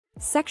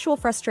Sexual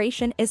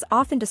frustration is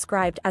often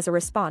described as a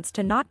response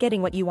to not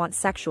getting what you want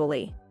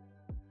sexually.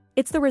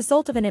 It's the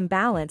result of an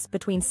imbalance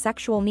between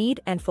sexual need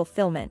and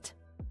fulfillment.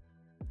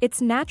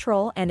 It's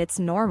natural and it's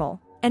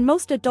normal, and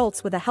most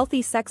adults with a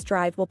healthy sex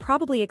drive will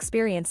probably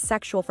experience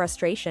sexual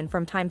frustration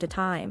from time to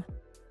time.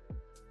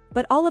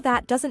 But all of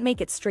that doesn't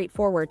make it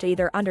straightforward to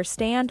either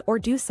understand or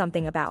do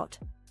something about.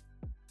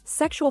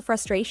 Sexual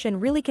frustration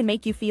really can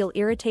make you feel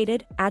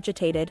irritated,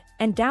 agitated,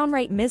 and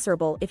downright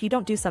miserable if you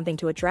don't do something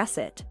to address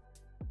it.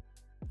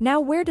 Now,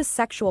 where does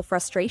sexual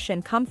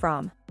frustration come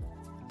from?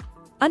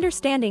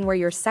 Understanding where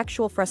your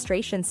sexual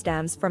frustration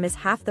stems from is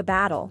half the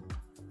battle.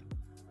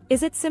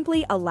 Is it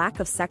simply a lack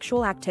of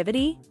sexual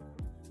activity?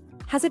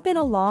 Has it been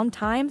a long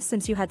time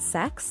since you had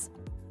sex?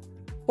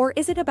 Or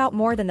is it about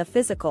more than the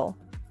physical?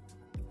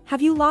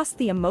 Have you lost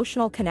the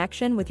emotional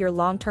connection with your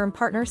long-term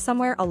partner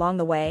somewhere along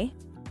the way?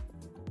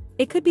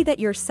 It could be that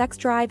your sex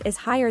drive is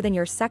higher than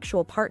your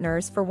sexual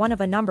partner's for one of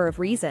a number of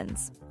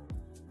reasons.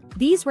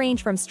 These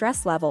range from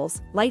stress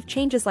levels, life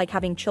changes like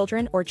having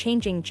children or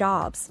changing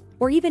jobs,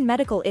 or even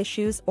medical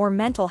issues or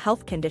mental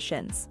health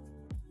conditions.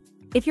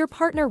 If your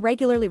partner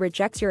regularly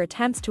rejects your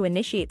attempts to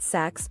initiate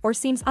sex or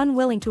seems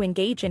unwilling to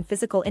engage in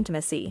physical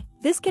intimacy,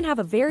 this can have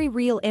a very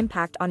real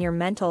impact on your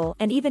mental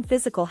and even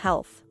physical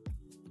health.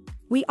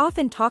 We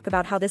often talk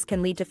about how this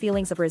can lead to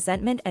feelings of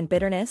resentment and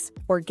bitterness,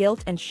 or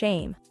guilt and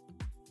shame.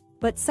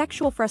 But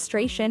sexual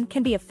frustration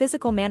can be a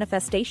physical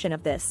manifestation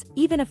of this,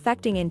 even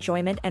affecting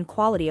enjoyment and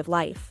quality of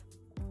life.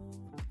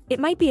 It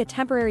might be a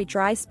temporary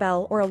dry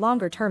spell or a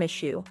longer-term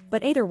issue,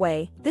 but either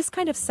way, this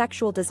kind of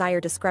sexual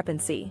desire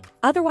discrepancy,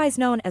 otherwise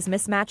known as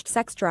mismatched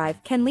sex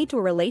drive, can lead to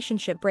a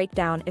relationship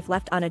breakdown if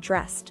left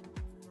unaddressed.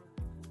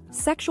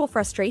 Sexual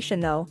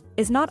frustration, though,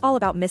 is not all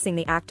about missing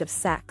the act of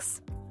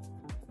sex.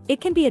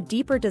 It can be a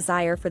deeper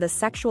desire for the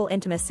sexual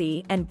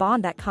intimacy and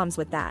bond that comes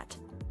with that.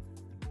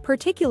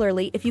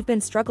 Particularly if you've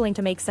been struggling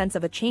to make sense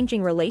of a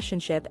changing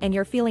relationship and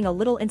you're feeling a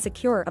little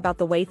insecure about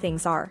the way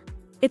things are.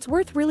 It's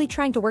worth really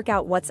trying to work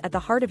out what's at the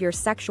heart of your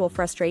sexual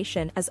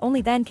frustration, as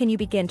only then can you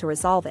begin to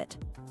resolve it.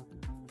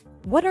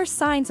 What are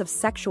signs of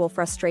sexual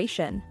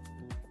frustration?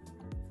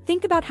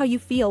 Think about how you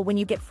feel when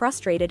you get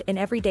frustrated in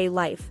everyday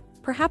life,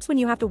 perhaps when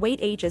you have to wait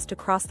ages to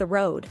cross the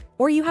road,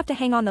 or you have to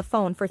hang on the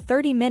phone for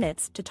 30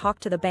 minutes to talk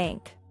to the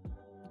bank.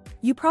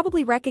 You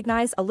probably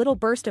recognize a little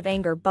burst of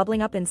anger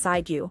bubbling up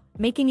inside you,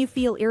 making you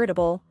feel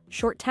irritable,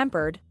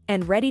 short-tempered,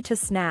 and ready to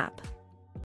snap.